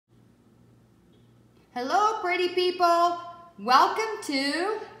Hello, pretty people. Welcome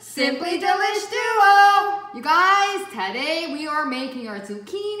to Simply Delish Duo. You guys, today we are making our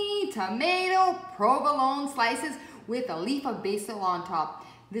zucchini, tomato, provolone slices with a leaf of basil on top.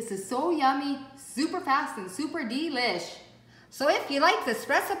 This is so yummy, super fast, and super delish. So if you like this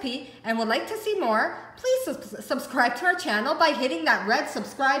recipe and would like to see more, please subscribe to our channel by hitting that red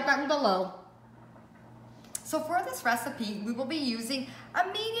subscribe button below. So for this recipe, we will be using a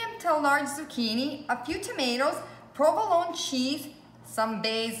medium to large zucchini, a few tomatoes, provolone cheese, some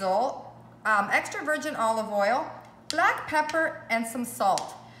basil, extra virgin olive oil, black pepper, and some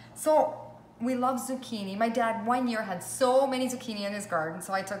salt. So we love zucchini. My dad one year had so many zucchini in his garden,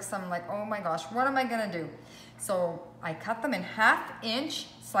 so I took some like, oh my gosh, what am I gonna do? So I cut them in 1/2-inch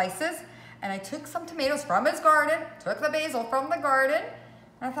slices, and I took some tomatoes from his garden, took the basil from the garden,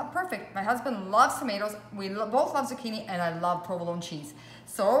 and I thought, perfect. My husband loves tomatoes, we both love zucchini, and I love provolone cheese.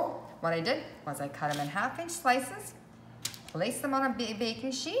 So what I did was I cut them in 1/2-inch slices, placed them on a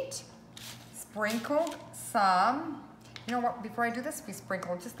baking sheet, sprinkled some, you know what, before I do this, we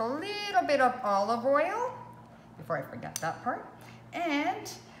sprinkled just a little bit of olive oil, before I forget that part, and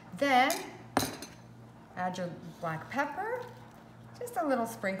then add your black pepper, just a little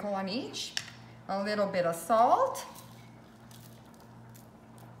sprinkle on each, a little bit of salt,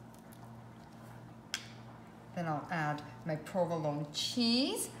 then I'll add my provolone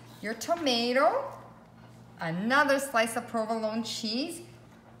cheese, your tomato, another slice of provolone cheese,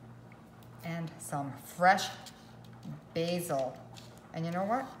 and some fresh basil. And you know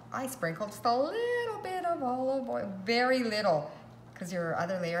what? I sprinkled just a little bit of olive oil, very little, because your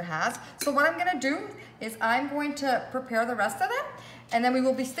other layer has. So what I'm gonna do is I'm going to prepare the rest of them, and then we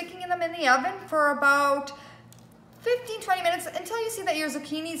will be sticking them in the oven for about 15-20 minutes until you see that your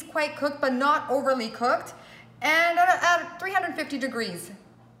zucchini is quite cooked, but not overly cooked, and at 350 degrees.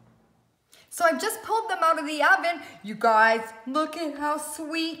 So I've just pulled them out of the oven. You guys, look at how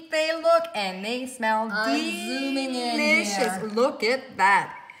sweet they look, and they smell Zooming in delicious. here. Look at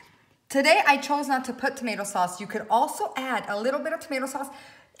that. Today I chose not to put tomato sauce. You could also add a little bit of tomato sauce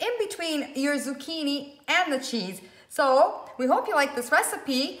in between your zucchini and the cheese. So we hope you like this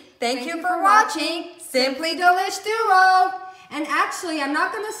recipe. Thank you for watching Simply Delish Duo. And actually, I'm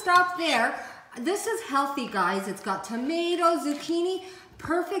not gonna stop there. This is healthy, guys. It's got tomato, zucchini,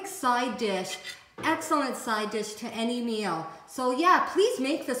 perfect side dish, excellent side dish to any meal. So yeah, please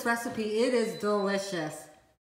make this recipe. It is delicious.